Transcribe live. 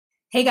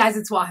Hey guys,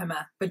 it's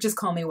Wahima, but just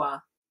call me Wah.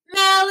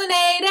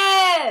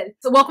 Melanated!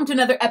 So welcome to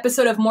another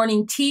episode of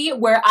Morning Tea,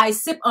 where I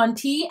sip on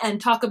tea and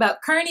talk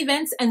about current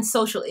events and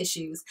social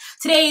issues.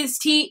 Today's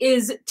tea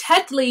is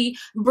Tetley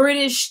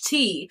British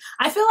tea.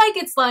 I feel like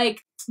it's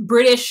like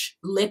British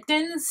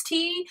Lipton's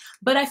tea,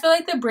 but I feel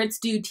like the Brits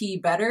do tea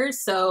better,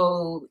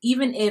 so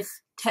even if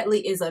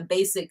Tetley is a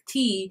basic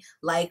tea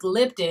like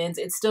Lipton's,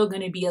 it's still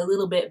going to be a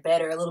little bit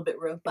better, a little bit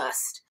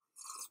robust.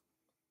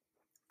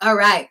 All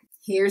right,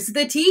 here's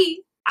the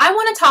tea. I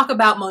want to talk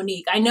about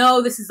Monique. I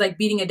know this is like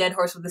beating a dead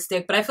horse with a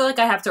stick, but I feel like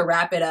I have to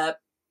wrap it up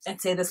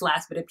and say this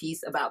last bit of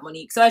piece about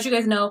Monique. So as you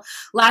guys know,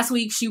 last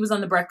week she was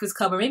on the Breakfast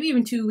Club, or maybe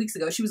even 2 weeks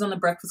ago, she was on the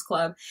Breakfast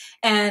Club,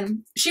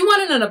 and she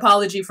wanted an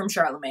apology from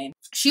Charlemagne.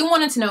 She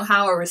wanted to know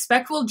how a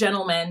respectful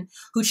gentleman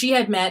who she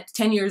had met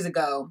 10 years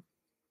ago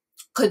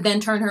could then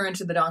turn her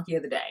into the donkey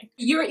of the day.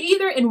 You're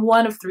either in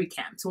one of three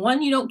camps.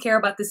 One, you don't care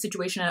about this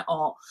situation at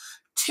all.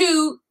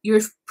 Two,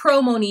 you're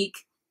pro Monique,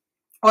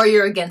 or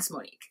you're against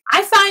Monique.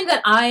 I find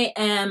that I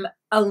am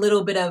a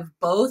little bit of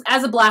both.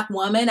 As a black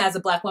woman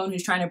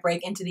who's trying to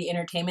break into the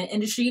entertainment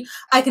industry,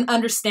 I can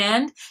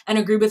understand and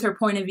agree with her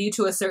point of view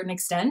to a certain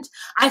extent.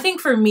 I think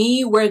for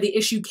me, where the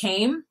issue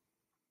came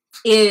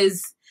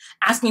is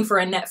asking for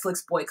a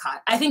Netflix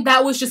boycott. I think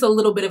that was just a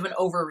little bit of an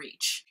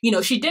overreach. You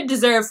know, she did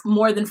deserve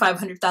more than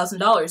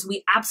 $500,000.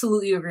 We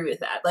absolutely agree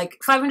with that. Like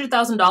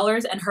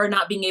 $500,000 and her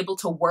not being able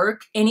to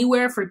work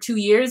anywhere for 2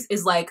 years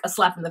is like a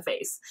slap in the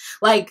face.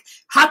 Like,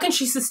 how can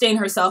she sustain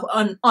herself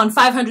on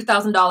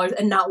 $500,000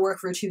 and not work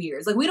for 2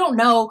 years? Like, we don't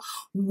know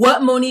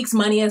what Monique's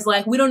money is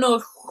like. We don't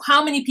know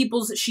how many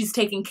people she's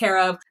taking care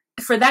of.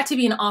 For that to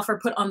be an offer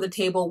put on the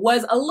table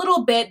was a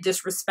little bit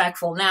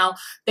disrespectful. Now,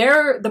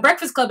 the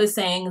Breakfast Club is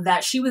saying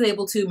that she was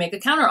able to make a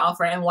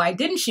counteroffer, and why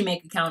didn't she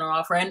make a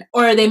counteroffer?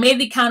 Or they made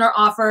the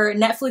counteroffer,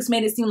 Netflix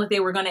made it seem like they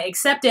were going to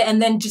accept it, and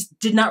then just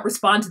did not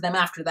respond to them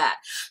after that.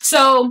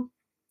 So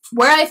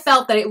where I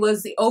felt that it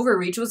was the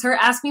overreach was her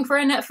asking for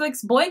a Netflix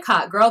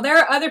boycott. Girl, there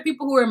are other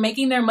people who are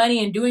making their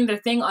money and doing their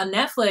thing on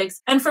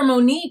Netflix, and for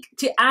Monique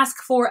to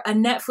ask for a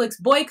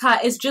Netflix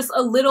boycott is just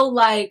a little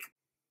like,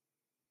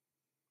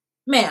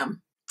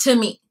 ma'am, to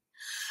me.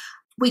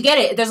 We get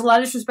it. There's a lot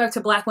of disrespect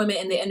to black women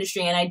in the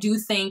industry, and I do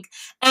think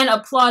and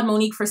applaud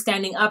Monique for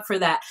standing up for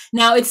that.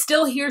 Now, it's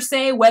still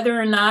hearsay whether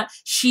or not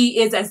she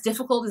is as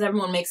difficult as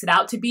everyone makes it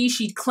out to be.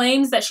 She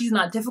claims that she's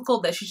not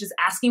difficult, that she's just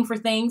asking for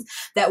things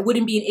that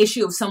wouldn't be an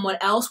issue if someone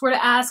else were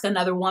to ask,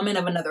 another woman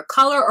of another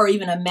color, or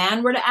even a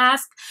man were to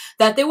ask,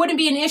 that there wouldn't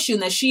be an issue,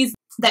 and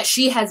that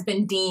she has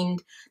been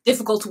deemed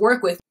difficult to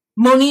work with.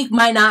 Monique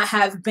might not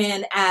have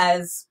been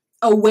as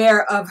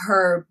aware of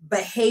her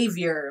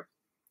behavior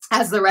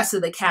as the rest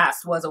of the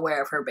cast was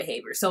aware of her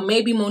behavior. So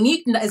maybe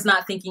Monique is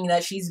not thinking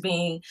that she's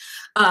being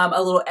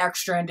a little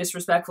extra and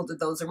disrespectful to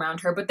those around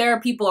her, but there are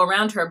people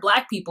around her,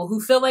 black people, who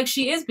feel like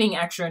she is being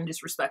extra and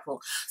disrespectful.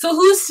 So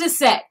who's to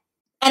say?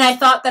 And I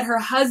thought that her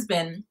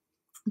husband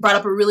brought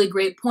up a really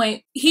great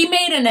point. He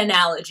made an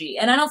analogy,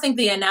 and I don't think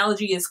the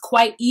analogy is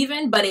quite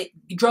even, but it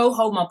drove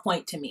home a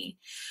point to me.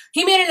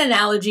 He made an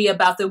analogy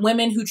about the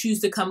women who choose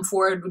to come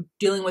forward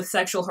dealing with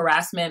sexual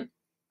harassment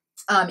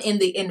in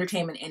the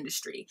entertainment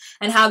industry,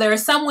 and how there are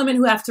some women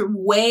who have to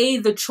weigh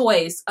the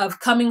choice of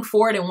coming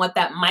forward and what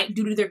that might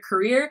do to their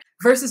career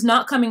versus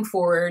not coming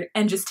forward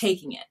and just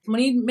taking it.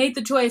 When he made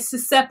the choice to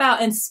step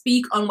out and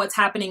speak on what's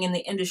happening in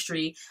the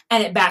industry,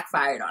 and it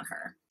backfired on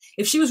her.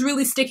 If she was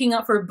really sticking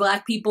up for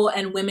black people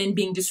and women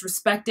being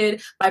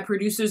disrespected by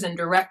producers and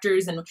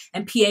directors and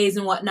PAs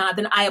and whatnot,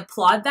 then I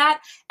applaud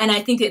that. And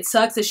I think it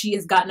sucks that she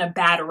has gotten a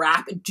bad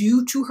rap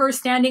due to her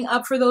standing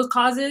up for those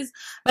causes.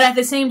 But at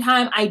the same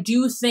time, I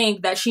do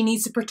think that she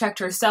needs to protect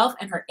herself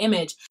and her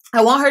image.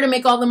 I want her to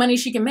make all the money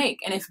she can make.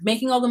 And if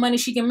making all the money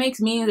she can make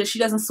means that she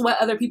doesn't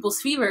sweat other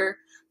people's fever,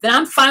 then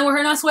I'm fine with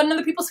her not sweating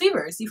other people's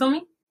fevers. You feel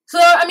me? So,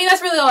 I mean,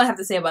 that's really all I have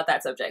to say about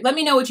that subject. Let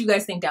me know what you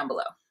guys think down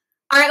below.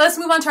 All right, let's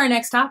move on to our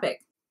next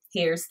topic.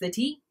 Here's the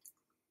tea.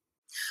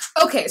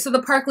 Okay, so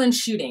the Parkland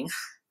shooting.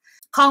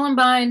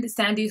 Columbine,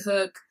 Sandy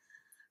Hook,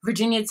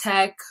 Virginia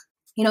Tech.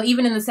 You know,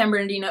 even in the San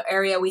Bernardino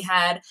area, we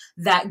had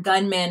that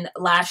gunman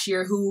last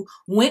year who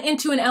went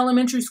into an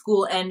elementary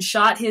school and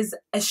shot his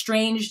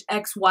estranged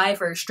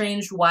ex-wife or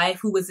estranged wife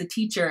who was a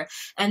teacher,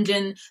 and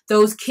then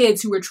those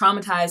kids who were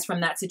traumatized from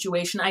that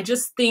situation. I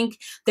just think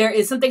there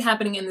is something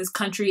happening in this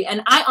country,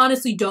 and I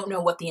honestly don't know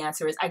what the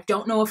answer is. I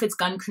don't know if it's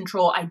gun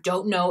control. I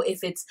don't know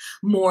if it's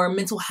more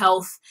mental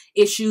health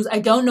issues. I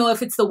don't know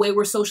if it's the way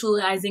we're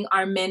socializing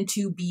our men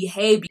to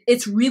behave.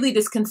 It's really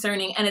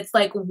disconcerting, and it's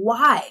like,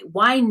 why?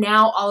 Why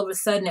now all of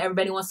a sudden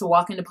everybody wants to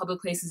walk into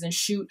public places and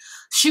shoot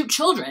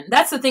children?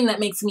 That's the thing that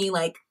makes me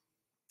like,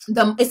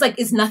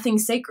 it's nothing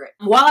sacred.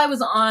 While I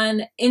was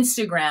on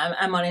Instagram,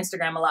 I'm on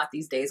Instagram a lot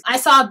these days, I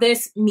saw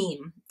this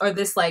meme or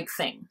this like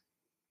thing,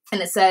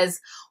 and it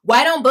says,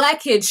 why don't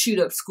black kids shoot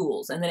up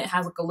schools? And then it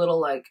has like a little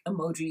like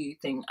emoji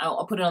thing.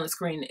 I'll put it on the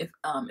screen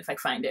if I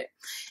find it.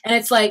 And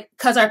it's like,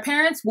 cause our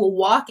parents will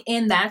walk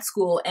in that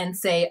school and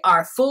say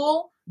our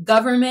full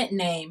government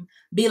name,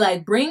 be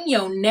like, bring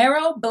your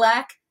narrow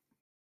black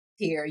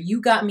here.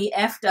 You got me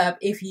effed up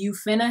if you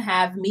finna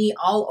have me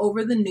all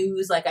over the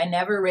news like I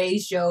never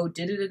raised yo,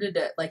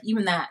 da-da-da-da-da. Like,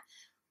 even that.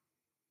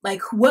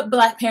 Like, what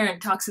black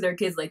parent talks to their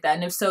kids like that?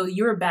 And if so,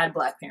 you're a bad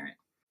black parent.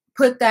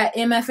 Put that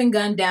MFing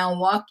gun down,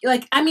 walk.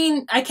 Like, I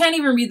mean, I can't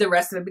even read the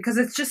rest of it because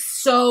it's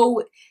just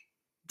so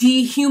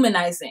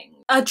dehumanizing.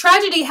 A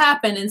tragedy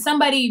happened and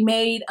somebody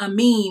made a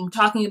meme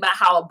talking about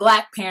how a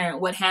black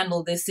parent would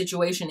handle this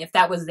situation if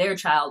that was their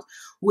child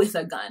with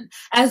a gun.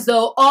 As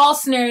though all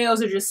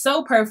scenarios are just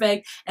so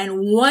perfect, and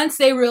once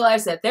they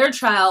realize that their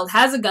child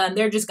has a gun,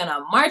 they're just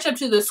gonna march up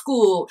to the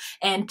school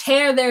and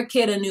tear their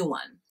kid a new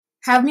one.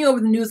 Have me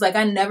over the news like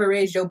I never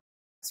raised your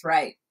that's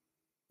right.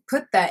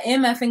 Put that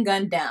MFing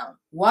gun down.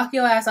 Walk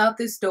your ass out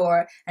this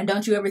door, and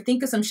don't you ever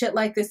think of some shit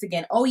like this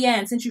again. Oh yeah,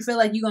 and since you feel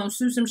like you gonna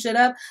shoot some shit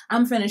up,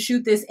 I'm finna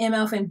shoot this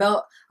MFing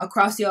belt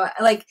across your...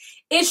 Like,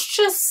 it's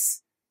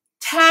just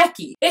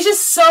tacky. It's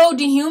just so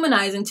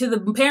dehumanizing to the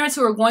parents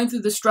who are going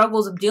through the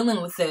struggles of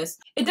dealing with this.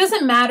 It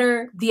doesn't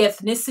matter the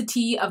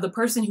ethnicity of the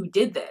person who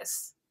did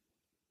this.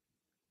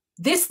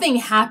 This thing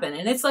happened,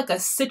 and it's like a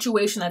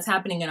situation that's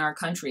happening in our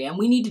country, and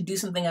we need to do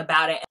something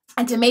about it.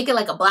 And to make it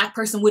like a black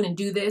person wouldn't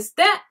do this,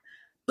 that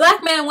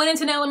black man went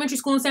into an elementary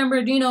school in San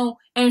Bernardino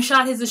and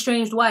shot his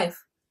estranged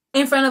wife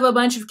in front of a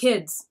bunch of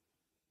kids.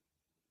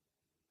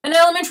 An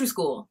elementary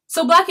school.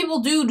 So black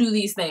people do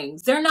these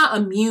things. They're not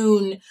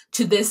immune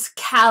to this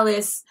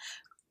callous,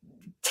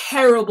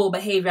 terrible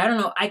behavior. I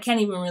don't know. I can't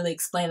even really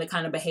explain the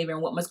kind of behavior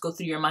and what must go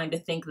through your mind to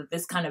think that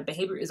this kind of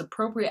behavior is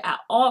appropriate at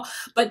all.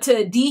 But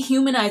to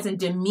dehumanize and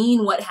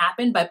demean what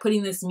happened by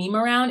putting this meme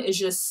around is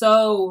just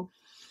so...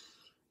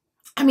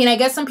 I mean, I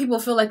guess some people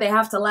feel like they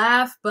have to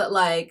laugh, but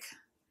like,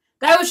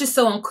 that was just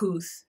so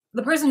uncouth.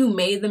 The person who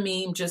made the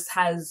meme just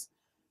has,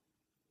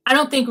 I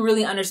don't think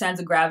really understands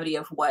the gravity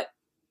of what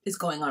is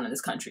going on in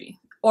this country,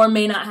 or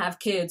may not have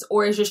kids,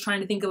 or is just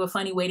trying to think of a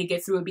funny way to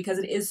get through it because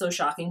it is so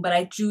shocking. But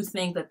I do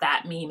think that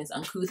that meme is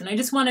uncouth. And I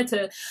just wanted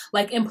to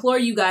like implore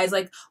you guys,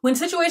 like when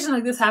situations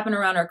like this happen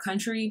around our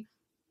country,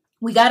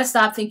 we got to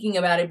stop thinking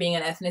about it being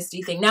an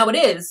ethnicity thing. Now it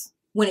is,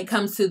 when it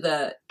comes to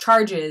the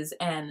charges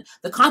and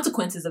the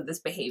consequences of this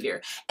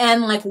behavior.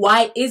 And like,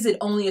 why is it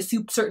only a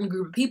certain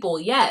group of people?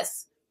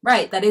 Yes,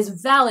 right, that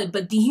is valid,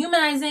 but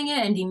dehumanizing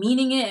it and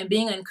demeaning it and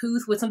being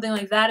uncouth with something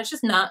like that, it's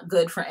just not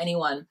good for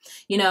anyone,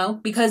 you know,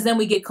 because then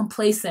we get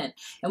complacent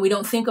and we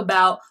don't think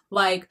about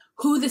like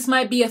who this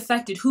might be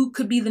affected, who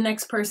could be the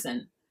next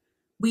person.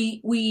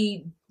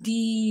 We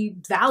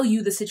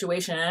devalue the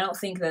situation, and I don't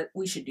think that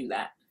we should do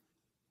that.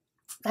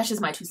 That's just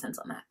my 2 cents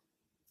on that.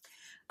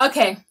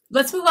 Okay,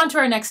 let's move on to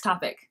our next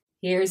topic.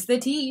 Here's the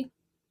tea.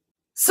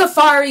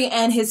 Safaree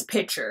and his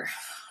picture.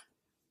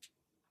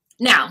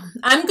 Now,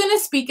 I'm going to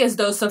speak as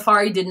though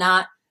Safaree did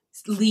not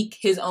leak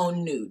his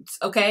own nudes,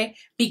 okay?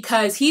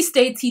 Because he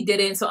states he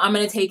didn't, so I'm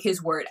going to take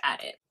his word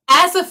at it.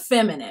 As a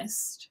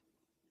feminist,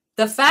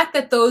 the fact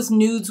that those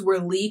nudes were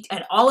leaked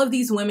and all of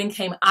these women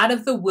came out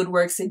of the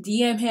woodworks to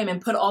DM him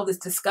and put all these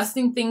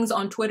disgusting things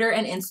on Twitter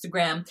and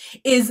Instagram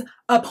is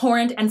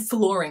abhorrent and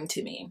flooring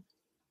to me.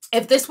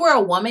 If this were a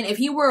woman, if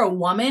he were a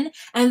woman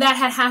and that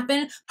had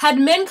happened, had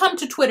men come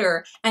to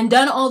Twitter and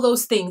done all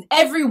those things,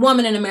 every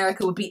woman in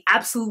America would be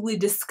absolutely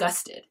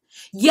disgusted.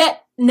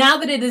 Yet, now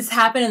that it has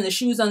happened and the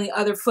shoe's on the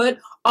other foot,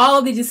 all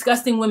of the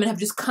disgusting women have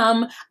just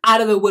come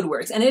out of the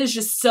woodworks. And it is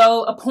just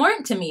so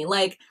abhorrent to me.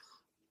 Like,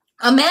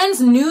 a man's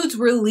nudes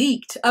were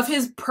leaked of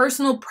his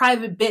personal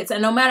private bits.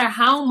 And no matter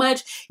how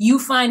much you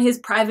find his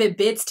private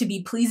bits to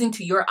be pleasing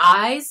to your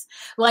eyes,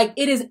 like,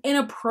 it is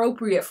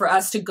inappropriate for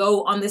us to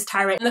go on this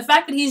tirade. And the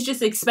fact that he's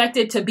just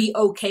expected to be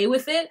okay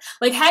with it,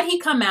 like, had he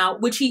come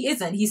out, which he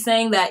isn't, he's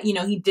saying that, you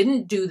know, he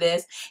didn't do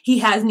this. He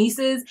has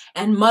nieces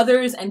and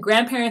mothers and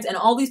grandparents and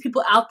all these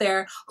people out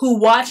there who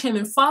watch him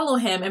and follow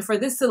him. And for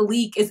this to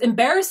leak is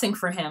embarrassing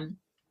for him.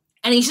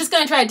 And he's just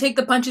going to try to take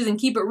the punches and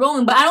keep it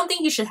rolling. But I don't think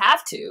he should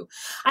have to.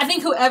 I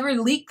think whoever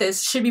leaked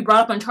this should be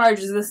brought up on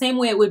charges the same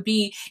way it would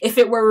be if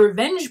it were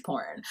revenge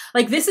porn.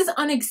 Like, this is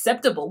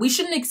unacceptable. We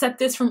shouldn't accept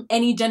this from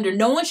any gender.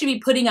 No one should be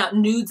putting out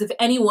nudes of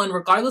anyone,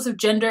 regardless of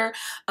gender,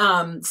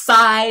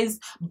 size,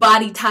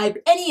 body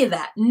type, any of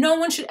that. No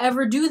one should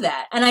ever do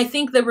that. And I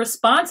think the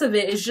response of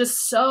it is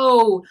just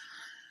so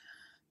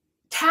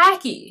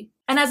tacky.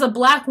 And as a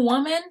black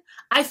woman,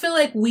 I feel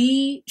like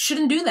we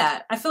shouldn't do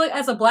that. I feel like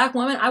as a black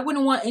woman, I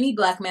wouldn't want any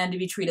black man to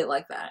be treated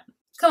like that.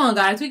 Come on,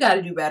 guys, we got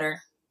to do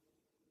better.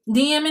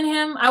 DMing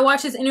him, I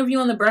watched his interview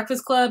on The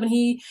Breakfast Club,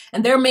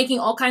 and they're making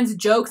all kinds of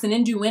jokes and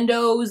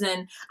innuendos.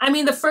 And I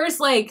mean, I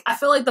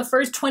feel like the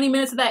first 20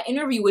 minutes of that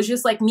interview was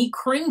just like me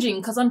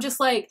cringing, because I'm just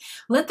like,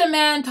 let the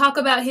man talk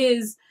about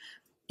his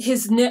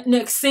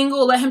next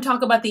single, let him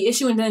talk about the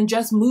issue, and then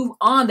just move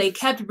on. They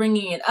kept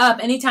bringing it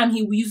up. Anytime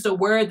he used a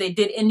word, they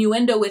did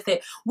innuendo with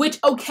it, which,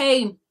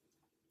 okay,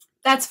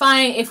 that's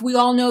fine if we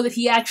all know that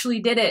he actually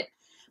did it.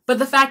 But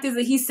the fact is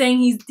that he's saying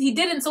he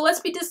didn't, so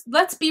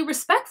let's be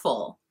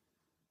respectful.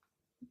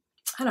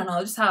 I don't know,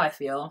 just how I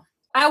feel.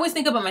 I always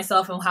think about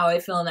myself and how I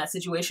feel in that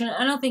situation.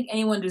 I don't think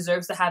anyone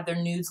deserves to have their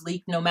nudes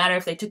leaked, no matter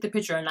if they took the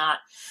picture or not.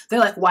 They're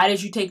like, why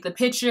did you take the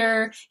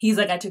picture? He's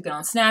like, I took it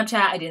on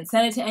Snapchat. I didn't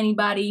send it to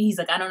anybody. He's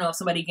like, I don't know if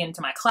somebody get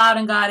into my cloud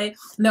and got it.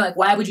 And they're like,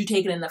 why would you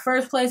take it in the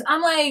first place?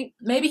 I'm like,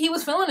 maybe he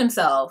was feeling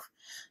himself.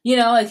 You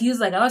know, like he was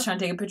like, I was trying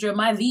to take a picture of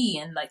my V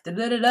and like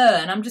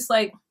da-da-da-da. And I'm just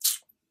like,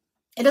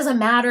 it doesn't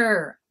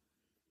matter.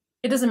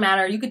 It doesn't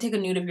matter. You could take a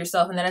nude of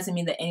yourself and that doesn't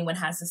mean that anyone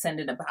has to send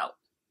it about.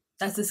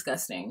 That's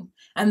disgusting.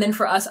 And then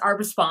for us, our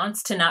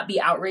response to not be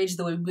outraged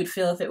the way we would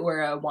feel if it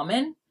were a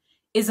woman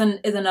is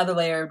another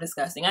layer of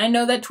disgusting. I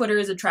know that Twitter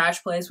is a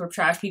trash place where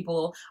trash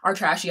people are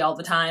trashy all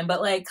the time,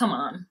 but like, come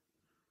on.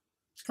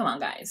 Come on,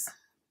 guys.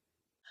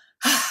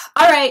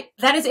 All right,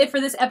 that is it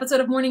for this episode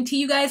of Morning Tea,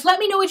 you guys. Let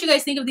me know what you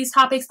guys think of these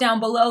topics down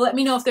below. Let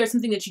me know if there's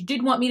something that you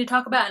did want me to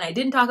talk about and I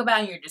didn't talk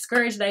about and you're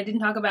discouraged that I didn't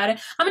talk about it.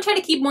 I'm going to try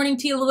to keep Morning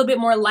Tea a little bit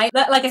more light.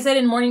 Like I said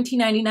in Morning Tea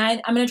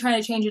 99, I'm going to try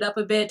to change it up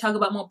a bit, talk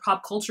about more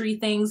pop culture-y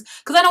things,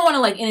 because I don't want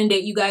to like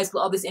inundate you guys with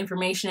all this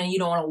information and you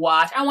don't want to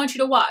watch. I want you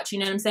to watch, you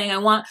know what I'm saying? I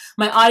want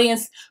my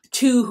audience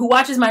who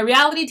watches my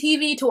reality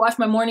TV, to watch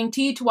my Morning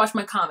Tea, to watch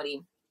my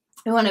comedy.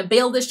 I want to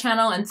build this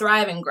channel and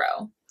thrive and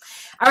grow.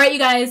 All right, you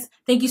guys,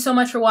 thank you so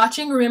much for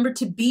watching. Remember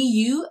to be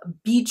you,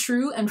 be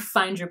true, and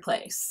find your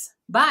place.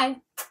 Bye.